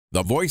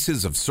The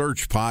Voices of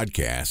Search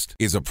podcast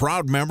is a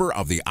proud member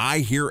of the I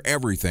Hear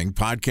Everything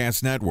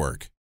podcast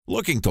network.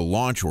 Looking to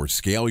launch or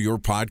scale your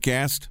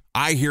podcast?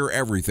 I Hear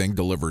Everything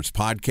delivers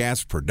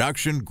podcast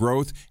production,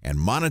 growth, and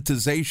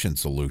monetization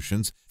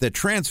solutions that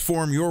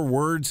transform your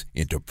words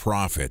into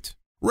profit.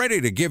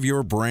 Ready to give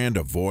your brand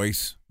a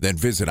voice? Then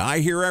visit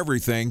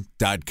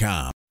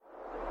iheareverything.com.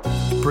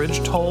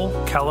 Bridge toll,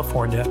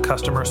 California,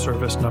 customer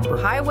service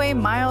number. Highway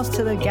miles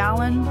to the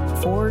gallon,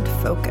 Ford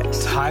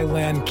Focus.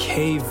 Thailand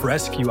cave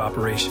rescue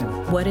operation.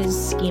 What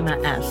is Schema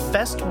F?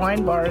 Best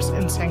wine bars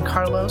in San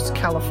Carlos,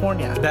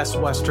 California. Best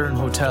Western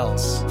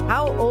hotels.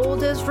 How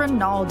old is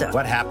Ronaldo?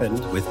 What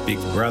happened with Big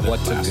Brother?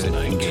 What's a good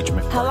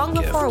engagement? How long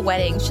before a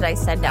wedding should I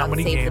send out How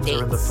many save games the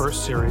dates? are in the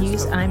first series?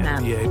 Use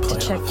IMAP to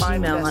check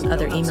email on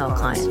other email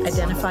clients.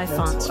 Identify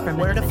fonts from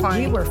Where to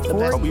find We were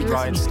 4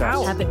 years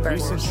out. Habit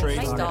burglars.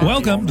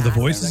 Welcome to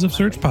the Voices of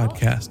Search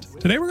podcast.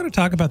 Today we're going to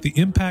talk about the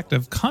impact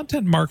of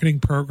content marketing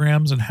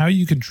programs and how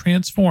you can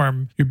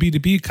transform your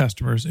B2B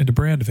customers into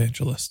brand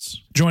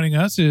evangelists. Joining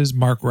us is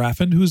Mark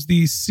Raffin, who's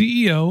the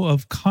CEO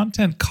of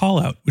Content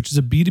Callout, which is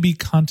a B2B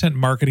content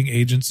marketing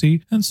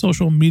agency and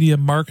social media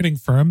marketing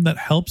firm that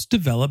helps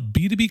develop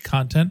B2B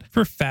content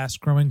for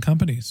fast-growing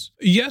companies.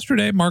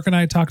 Yesterday, Mark and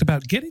I talked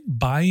about getting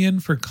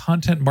buy-in for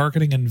content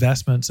marketing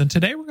investments, and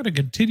today we're going to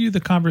continue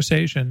the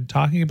conversation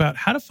talking about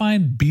how to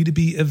find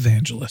B2B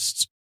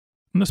evangelists.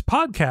 And this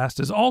podcast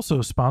is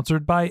also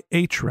sponsored by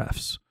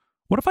Ahrefs.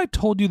 What if I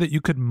told you that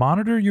you could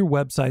monitor your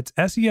website's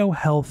SEO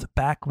health,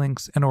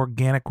 backlinks, and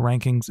organic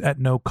rankings at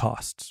no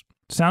costs?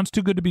 Sounds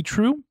too good to be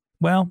true?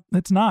 Well,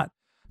 it's not,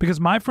 because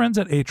my friends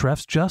at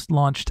Ahrefs just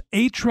launched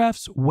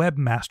Ahrefs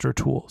Webmaster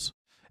Tools.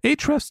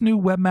 Ahrefs' new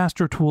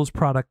Webmaster Tools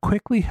product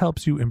quickly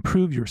helps you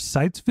improve your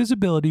site's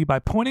visibility by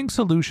pointing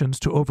solutions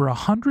to over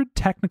 100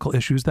 technical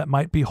issues that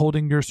might be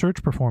holding your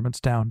search performance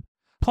down.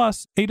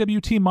 Plus,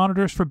 AWT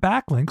monitors for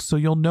backlinks so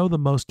you'll know the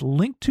most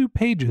linked to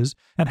pages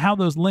and how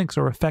those links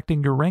are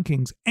affecting your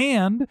rankings.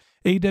 And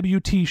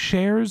AWT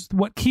shares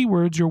what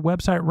keywords your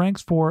website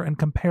ranks for and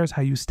compares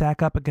how you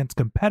stack up against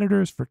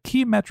competitors for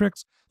key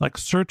metrics like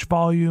search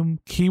volume,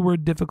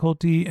 keyword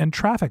difficulty, and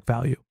traffic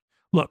value.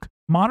 Look,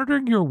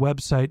 monitoring your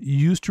website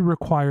used to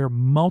require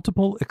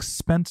multiple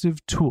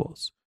expensive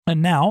tools.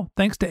 And now,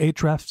 thanks to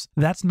Ahrefs,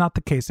 that's not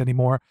the case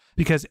anymore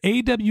because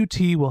AWT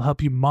will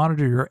help you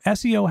monitor your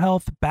SEO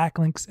health,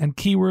 backlinks, and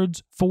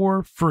keywords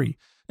for free.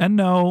 And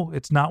no,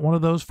 it's not one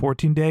of those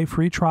 14-day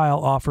free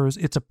trial offers.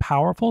 It's a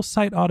powerful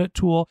site audit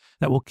tool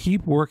that will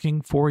keep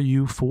working for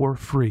you for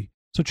free.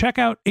 So check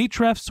out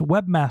Ahrefs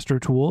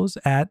Webmaster Tools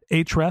at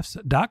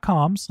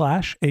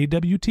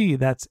ahrefs.com/AWT.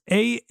 That's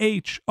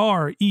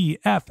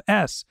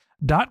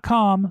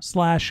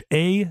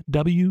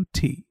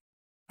ahrefs.com/AWT.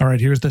 All right,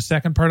 here's the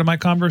second part of my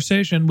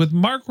conversation with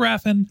Mark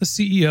Raffin, the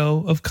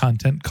CEO of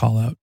Content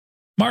Callout.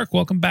 Mark,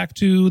 welcome back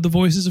to the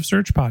Voices of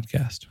Search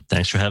podcast.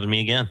 Thanks for having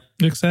me again.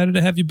 Excited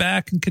to have you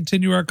back and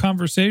continue our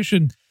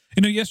conversation.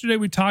 You know, yesterday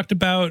we talked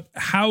about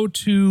how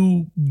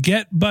to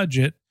get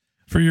budget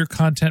for your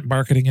content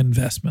marketing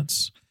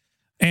investments.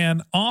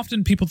 And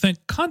often people think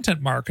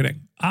content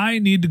marketing, I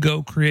need to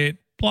go create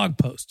blog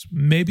posts.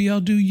 Maybe I'll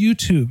do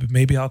YouTube.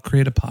 Maybe I'll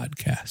create a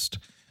podcast.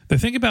 They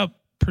think about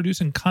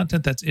producing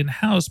content that's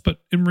in-house, but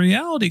in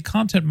reality,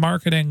 content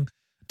marketing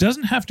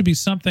doesn't have to be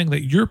something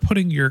that you're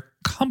putting your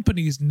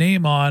company's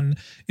name on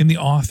in the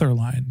author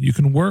line. You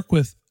can work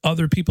with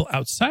other people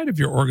outside of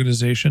your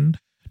organization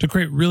to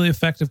create really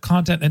effective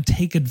content and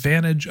take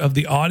advantage of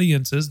the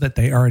audiences that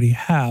they already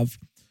have.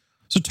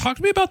 So talk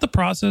to me about the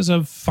process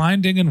of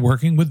finding and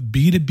working with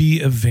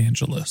B2B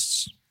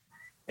evangelists.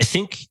 I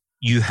think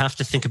you have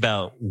to think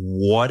about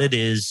what it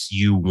is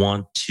you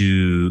want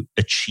to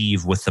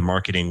achieve with the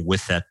marketing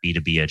with that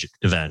B2B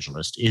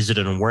evangelist. Is it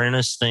an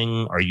awareness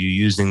thing? Are you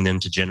using them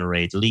to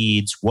generate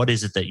leads? What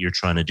is it that you're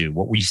trying to do?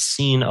 What we've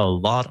seen a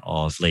lot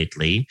of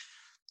lately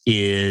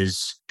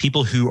is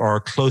people who are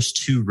close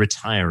to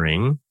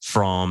retiring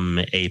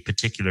from a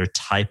particular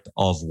type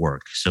of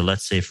work. So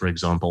let's say, for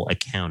example,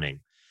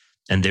 accounting.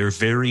 And they're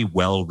very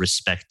well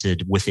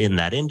respected within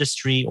that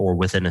industry or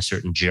within a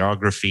certain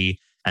geography.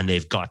 And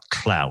they've got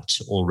clout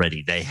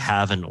already. They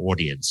have an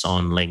audience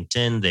on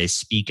LinkedIn. They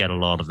speak at a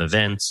lot of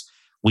events.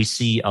 We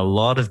see a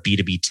lot of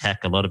B2B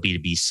tech, a lot of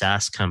B2B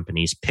SaaS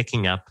companies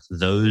picking up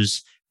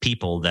those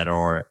people that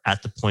are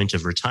at the point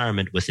of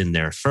retirement within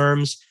their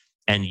firms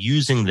and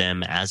using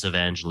them as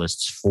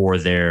evangelists for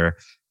their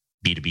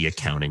B2B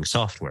accounting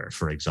software,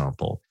 for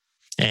example.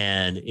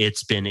 And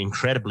it's been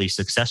incredibly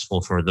successful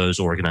for those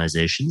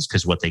organizations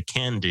because what they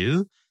can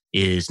do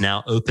is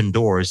now open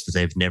doors that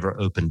they've never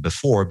opened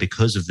before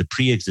because of the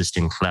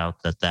pre-existing clout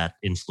that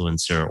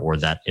influencer or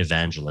that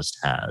evangelist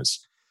has.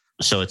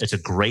 So it's a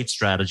great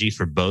strategy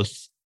for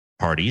both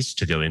parties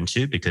to go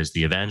into because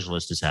the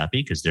evangelist is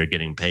happy because they're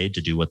getting paid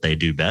to do what they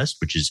do best,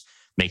 which is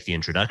make the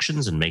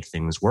introductions and make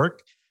things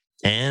work.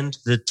 And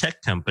the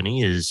tech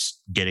company is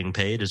getting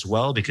paid as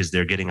well because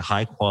they're getting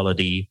high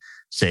quality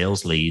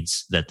sales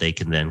leads that they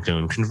can then go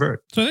and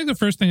convert. So I think the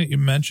first thing that you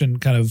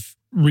mentioned kind of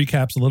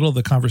recaps a little of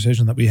the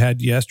conversation that we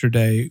had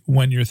yesterday.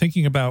 When you're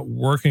thinking about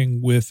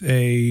working with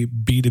a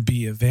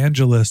B2B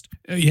evangelist,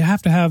 you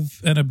have to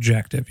have an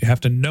objective. You have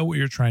to know what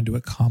you're trying to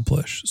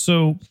accomplish.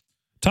 So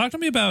talk to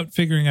me about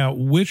figuring out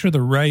which are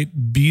the right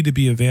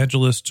B2B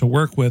evangelists to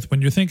work with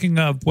when you're thinking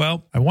of,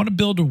 well, I want to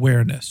build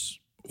awareness.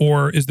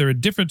 Or is there a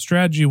different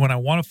strategy when I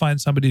want to find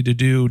somebody to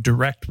do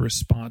direct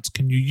response?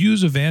 Can you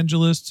use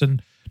evangelists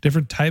and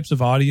different types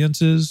of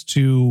audiences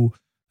to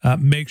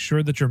make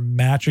sure that you're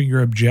matching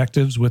your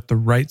objectives with the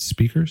right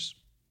speakers?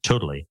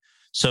 Totally.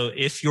 So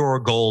if your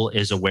goal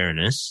is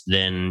awareness,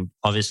 then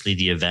obviously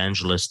the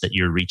evangelist that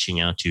you're reaching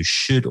out to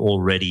should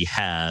already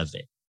have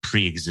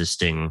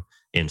pre-existing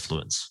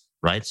influence,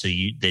 right? So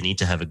they need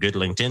to have a good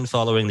LinkedIn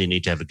following. They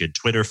need to have a good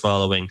Twitter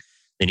following.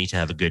 They need to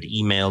have a good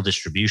email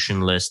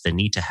distribution list. They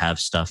need to have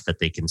stuff that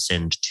they can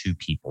send to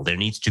people. There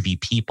needs to be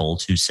people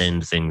to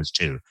send things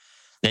to.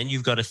 Then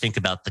you've got to think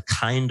about the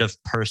kind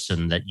of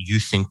person that you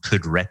think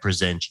could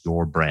represent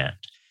your brand,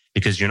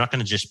 because you're not going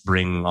to just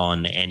bring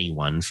on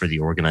anyone for the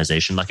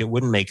organization. Like, it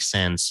wouldn't make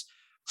sense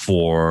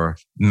for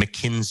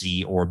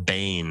McKinsey or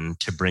Bain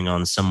to bring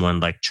on someone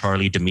like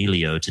Charli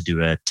D'Amelio to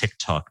do a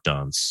TikTok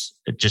dance.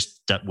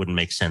 That wouldn't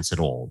make sense at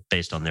all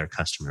based on their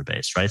customer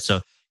base, right?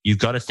 So you've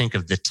got to think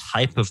of the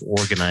type of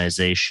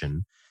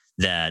organization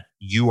that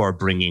you are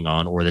bringing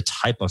on, or the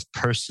type of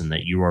person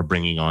that you are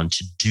bringing on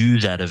to do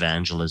that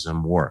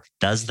evangelism work.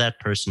 Does that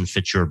person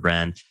fit your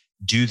brand?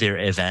 Do their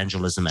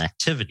evangelism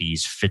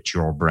activities fit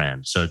your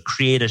brand? So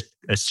create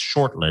a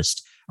short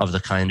list of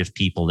the kind of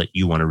people that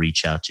you want to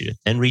reach out to.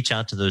 Then reach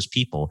out to those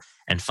people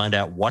and find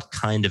out what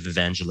kind of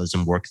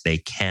evangelism work they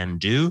can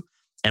do,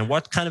 and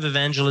what kind of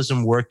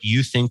evangelism work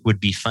you think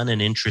would be fun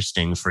and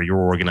interesting for your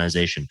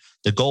organization.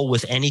 The goal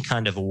with any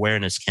kind of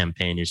awareness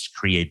campaign is to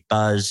create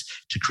buzz,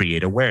 to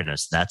create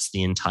awareness. That's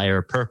the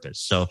entire purpose.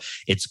 So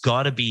it's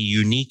got to be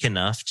unique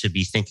enough to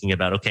be thinking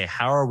about, okay,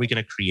 how are we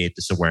going to create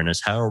this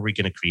awareness? How are we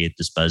going to create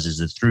this buzz? Is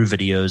it through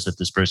videos that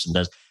this person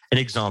does? An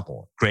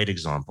example, great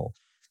example.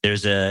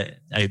 There's a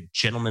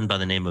gentleman by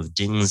the name of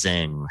Ding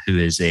Zheng, who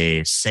is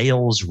a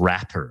sales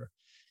rapper.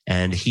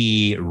 And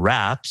he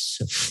raps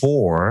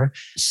for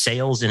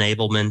sales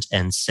enablement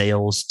and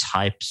sales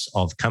types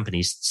of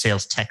companies,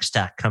 sales tech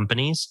stack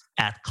companies,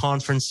 at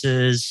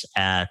conferences,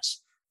 at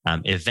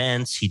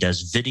events. He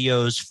does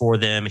videos for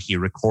them. He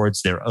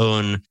records their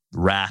own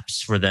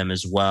raps for them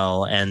as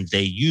well. And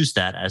they use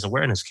that as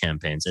awareness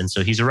campaigns. And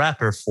so he's a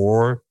rapper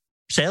for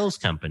sales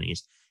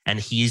companies. And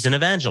he's an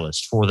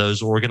evangelist for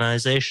those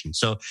organizations.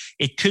 So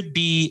it could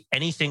be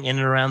anything in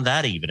and around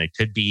that even. It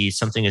could be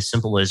something as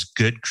simple as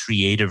good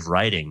creative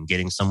writing,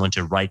 getting someone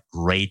to write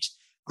great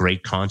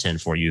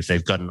content for you. If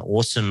they've got an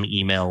awesome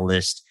email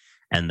list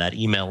and that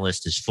email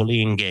list is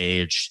fully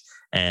engaged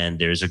and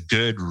there's a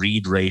good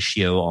read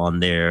ratio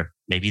on there,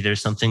 maybe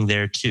there's something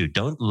there too.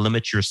 Don't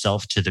limit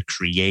yourself to the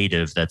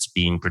creative that's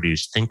being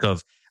produced. Think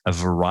of a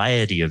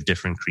variety of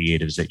different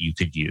creatives that you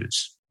could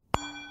use.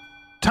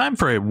 Time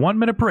for a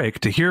 1-minute break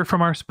to hear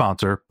from our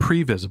sponsor,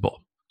 Previsible.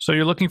 So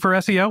you're looking for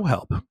SEO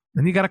help,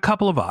 and you got a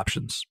couple of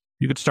options.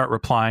 You could start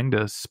replying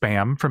to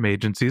spam from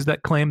agencies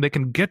that claim they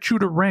can get you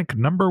to rank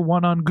number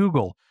 1 on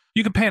Google.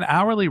 You can pay an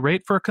hourly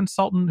rate for a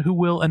consultant who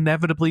will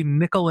inevitably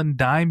nickel and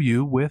dime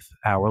you with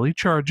hourly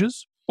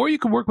charges. Or you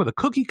can work with a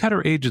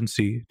cookie-cutter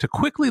agency to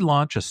quickly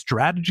launch a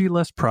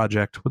strategy-less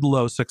project with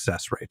low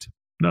success rate.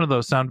 None of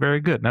those sound very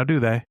good, now do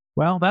they?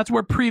 Well, that's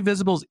where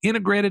Previsible's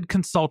integrated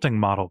consulting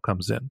model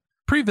comes in.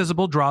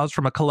 Previsible draws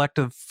from a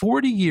collective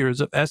 40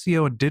 years of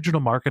SEO and digital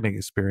marketing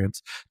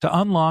experience to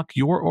unlock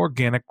your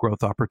organic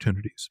growth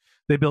opportunities.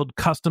 They build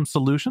custom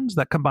solutions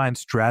that combine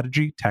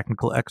strategy,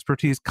 technical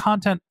expertise,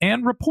 content,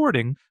 and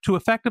reporting to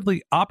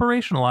effectively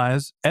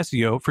operationalize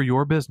SEO for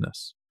your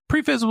business.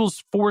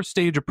 Previsible's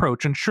 4-stage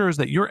approach ensures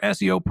that your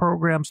SEO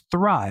programs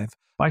thrive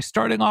by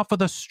starting off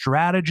with a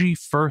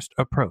strategy-first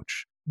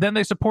approach. Then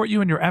they support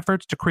you in your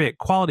efforts to create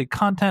quality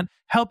content,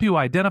 help you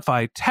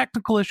identify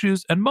technical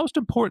issues, and most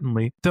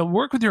importantly, they'll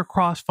work with your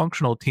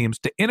cross-functional teams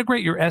to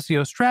integrate your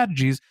SEO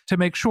strategies to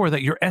make sure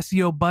that your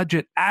SEO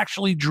budget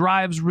actually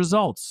drives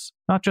results,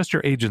 not just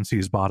your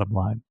agency's bottom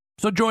line.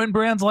 So join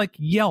brands like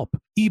Yelp,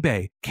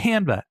 eBay,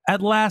 Canva,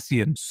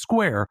 Atlassian,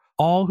 Square,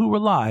 all who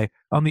rely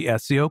on the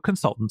SEO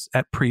consultants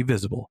at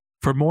Previsible.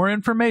 For more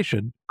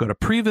information, go to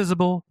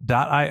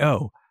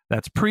previsible.io.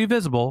 That's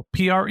Previsible,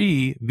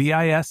 Previsible.io.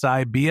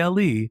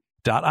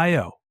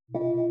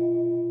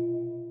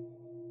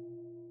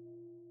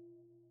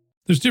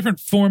 There's different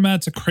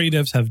formats that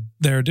creatives have.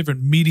 There are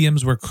different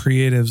mediums where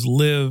creatives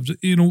lived.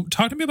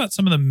 Talk to me about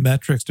some of the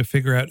metrics to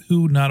figure out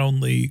who not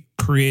only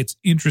creates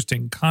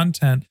interesting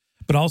content,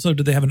 but also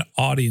do they have an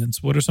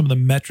audience? What are some of the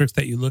metrics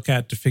that you look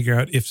at to figure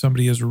out if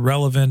somebody is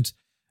relevant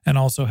and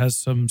also has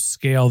some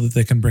scale that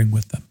they can bring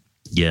with them?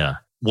 Yeah.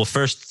 Well,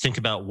 first think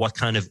about what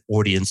kind of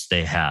audience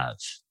they have.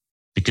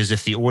 Because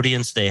if the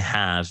audience they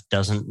have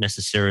doesn't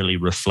necessarily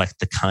reflect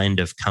the kind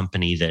of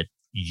company that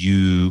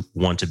you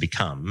want to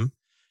become,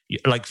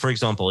 like, for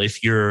example, I'm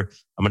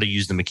going to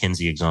use the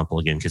McKinsey example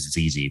again because it's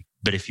easy,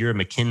 but if you're a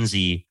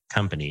McKinsey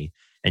company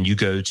and you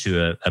go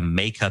to a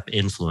makeup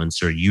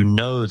influencer, you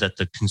know that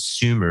the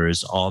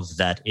consumers of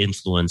that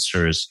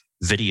influencer's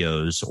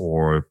videos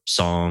or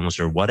songs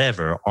or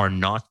whatever are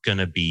not going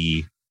to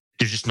be,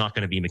 they're just not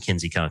going to be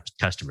McKinsey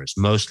customers,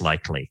 most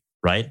likely,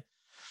 right?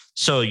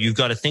 So you've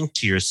got to think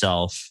to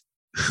yourself,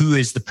 who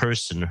is the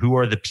person, who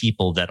are the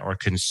people that are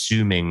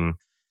consuming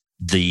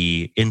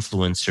the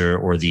influencer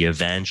or the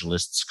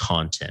evangelist's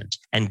content,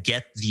 and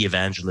get the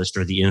evangelist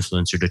or the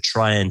influencer to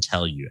try and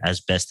tell you as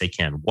best they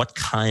can what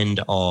kind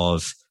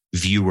of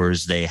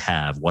viewers they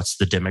have, what's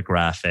the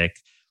demographic,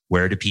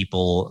 where do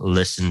people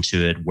listen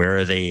to it, where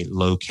are they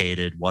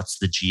located, what's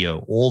the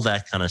geo, all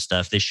that kind of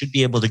stuff. They should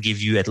be able to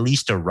give you at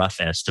least a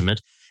rough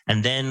estimate,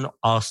 and then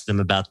ask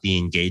them about the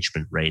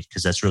engagement rate,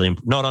 because that's really,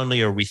 not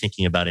only are we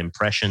thinking about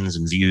impressions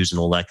and views and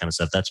all that kind of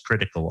stuff, that's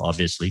critical,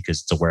 obviously,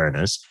 because it's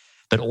awareness,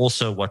 but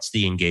also what's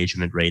the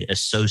engagement rate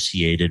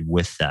associated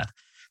with that?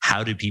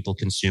 How do people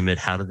consume it?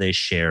 How do they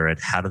share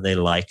it? How do they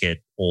like it?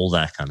 All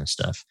that kind of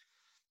stuff.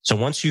 So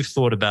once you've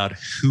thought about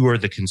who are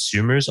the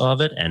consumers of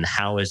it and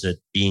how is it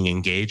being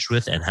engaged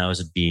with and how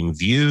is it being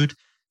viewed,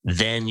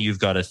 then you've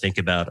got to think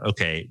about,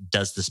 okay,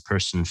 does this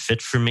person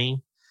fit for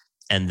me?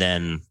 And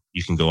then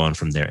you can go on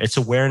from there. It's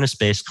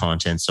awareness-based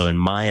content. So in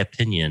my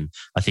opinion,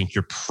 I think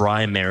you're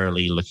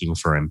primarily looking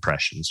for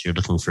impressions. You're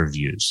looking for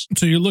views.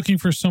 So you're looking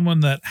for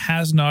someone that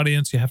has an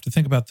audience. You have to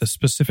think about the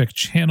specific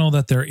channel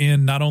that they're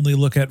in, not only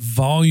look at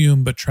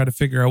volume, but try to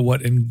figure out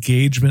what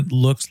engagement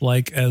looks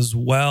like as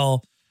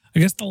well. I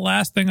guess the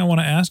last thing I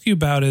want to ask you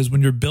about is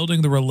when you're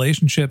building the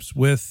relationships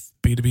with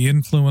B2B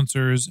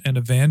influencers and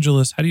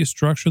evangelists, how do you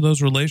structure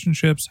those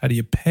relationships? How do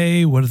you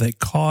pay? What do they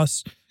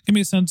cost? Give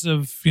me a sense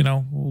of,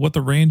 what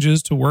the range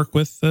is to work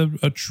with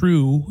a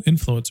true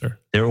influencer.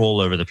 They're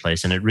all over the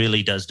place, and it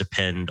really does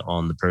depend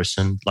on the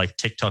person. Like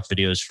TikTok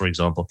videos, for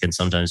example, can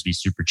sometimes be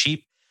super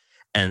cheap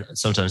and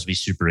sometimes be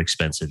super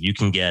expensive. You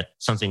can get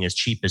something as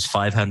cheap as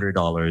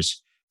 $500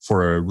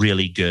 for a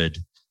really good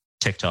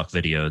TikTok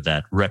video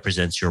that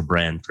represents your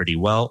brand pretty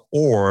well,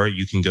 or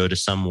you can go to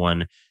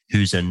someone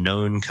who's a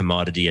known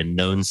commodity, a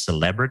known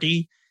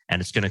celebrity,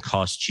 and it's going to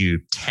cost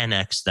you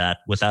 10x that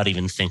without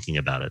even thinking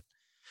about it.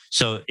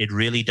 So it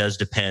really does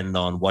depend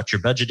on what your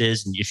budget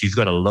is. And if you've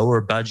got a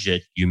lower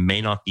budget, you may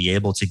not be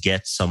able to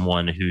get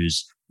someone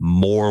who's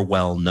more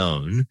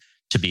well-known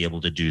to be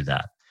able to do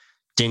that.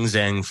 Ding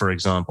Zhang, for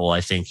example,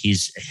 I think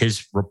his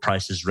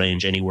prices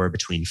range anywhere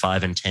between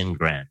 $5,000 and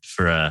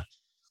 $10,000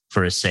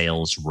 for a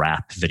sales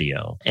rap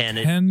video. And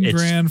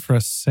 $10,000 for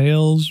a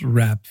sales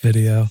rap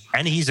video.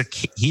 And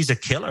he's a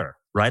killer,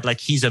 right? Like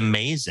he's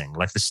amazing.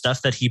 Like the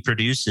stuff that he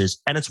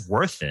produces, and it's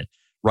worth it.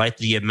 Right?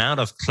 The amount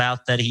of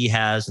clout that he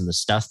has and the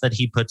stuff that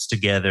he puts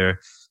together,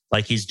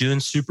 like he's doing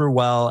super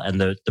well, and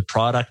the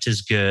product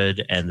is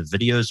good and the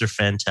videos are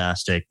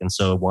fantastic. And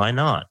so why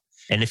not?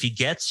 And if he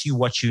gets you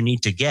what you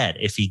need to get,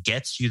 if he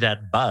gets you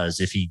that buzz,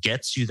 if he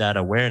gets you that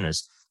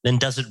awareness, then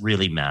does it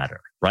really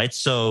matter? Right?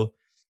 So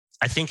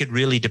I think it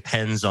really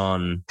depends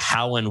on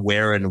how and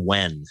where and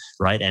when,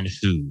 right? And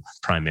who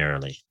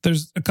primarily.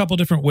 There's a couple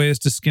different ways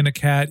to skin a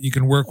cat. You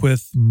can work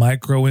with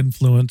micro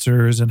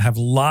influencers and have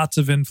lots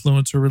of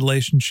influencer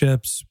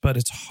relationships, but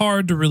it's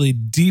hard to really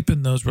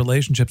deepen those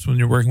relationships when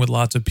you're working with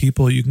lots of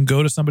people. You can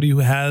go to somebody who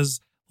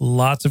has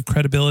lots of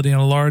credibility and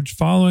a large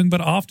following,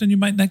 but often you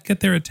might not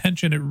get their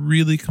attention. It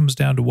really comes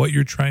down to what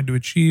you're trying to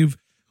achieve,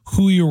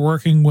 who you're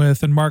working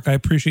with. And Mark, I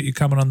appreciate you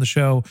coming on the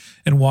show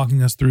and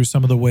walking us through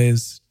some of the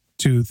ways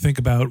to think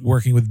about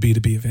working with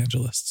B2B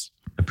evangelists.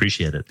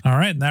 Appreciate it. All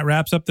right. And that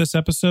wraps up this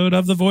episode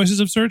of the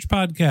Voices of Search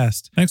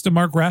podcast. Thanks to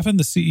Mark Raffin,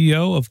 the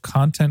CEO of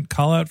Content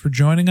Callout, for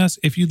joining us.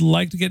 If you'd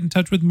like to get in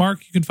touch with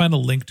Mark, you can find a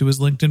link to his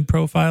LinkedIn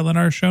profile in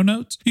our show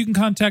notes. You can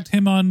contact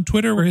him on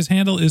Twitter, where his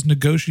handle is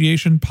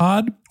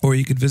NegotiationPod, or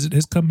you could visit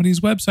his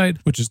company's website,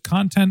 which is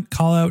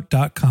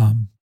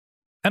contentcallout.com.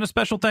 And a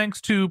special thanks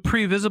to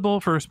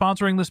Previsible for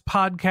sponsoring this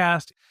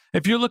podcast.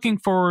 If you're looking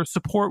for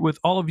support with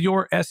all of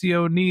your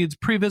SEO needs,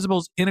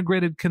 Previsible's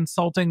integrated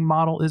consulting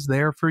model is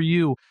there for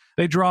you.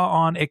 They draw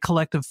on a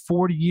collective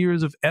 40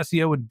 years of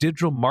SEO and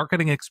digital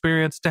marketing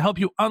experience to help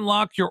you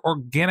unlock your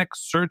organic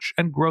search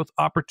and growth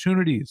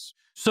opportunities.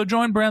 So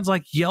join brands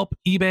like Yelp,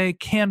 eBay,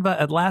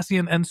 Canva,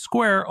 Atlassian, and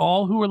Square,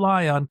 all who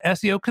rely on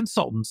SEO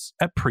consultants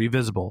at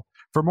Previsible.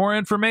 For more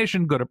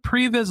information, go to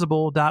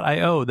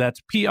previsible.io.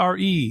 That's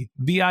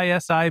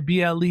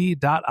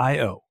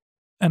previsible.io.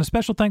 And a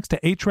special thanks to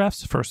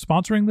Ahrefs for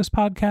sponsoring this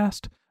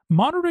podcast.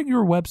 Monitoring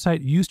your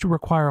website used to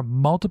require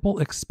multiple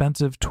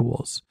expensive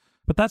tools,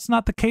 but that's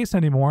not the case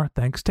anymore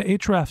thanks to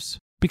Ahrefs,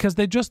 because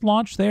they just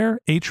launched their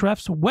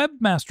Ahrefs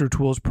Webmaster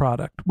Tools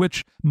product,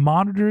 which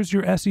monitors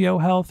your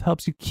SEO health,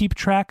 helps you keep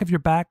track of your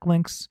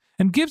backlinks,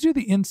 and gives you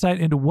the insight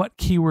into what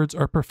keywords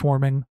are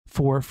performing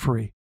for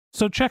free.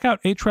 So check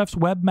out Ahrefs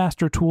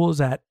Webmaster Tools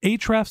at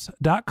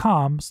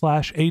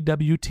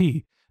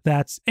ahrefs.com/AWT.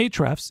 That's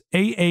Ahrefs,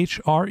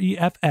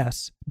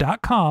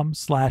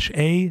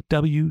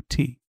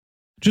 AHREFS.com/AWT.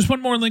 Just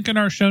one more link in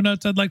our show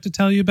notes I'd like to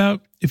tell you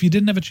about. If you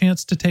didn't have a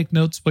chance to take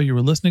notes while you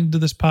were listening to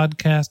this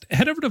podcast,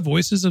 head over to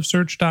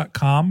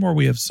voicesofsearch.com, where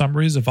we have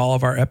summaries of all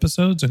of our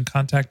episodes and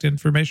contact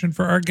information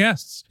for our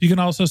guests. You can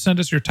also send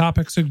us your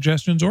topic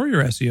suggestions or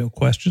your SEO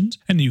questions,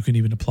 and you can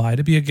even apply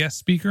to be a guest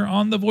speaker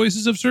on the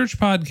Voices of Search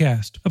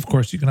podcast. Of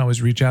course, you can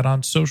always reach out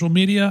on social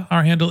media.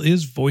 Our handle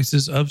is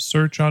Voices of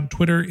Search on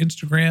Twitter,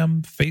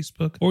 Instagram,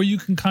 Facebook, or you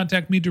can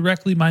contact me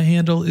directly. My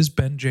handle is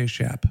Ben J.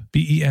 Shap,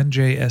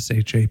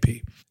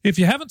 BenJShap. If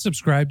you haven't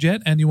subscribed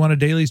yet and you want a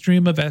daily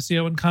stream of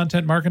SEO and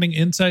content marketing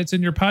insights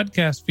in your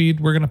podcast feed,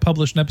 we're going to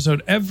publish an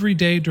episode every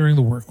day during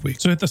the work week.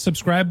 So hit the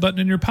subscribe button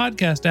in your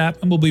podcast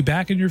app and we'll be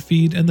back in your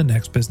feed in the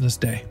next business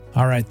day.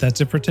 All right,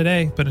 that's it for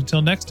today. But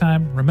until next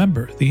time,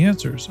 remember, the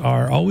answers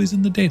are always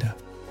in the data.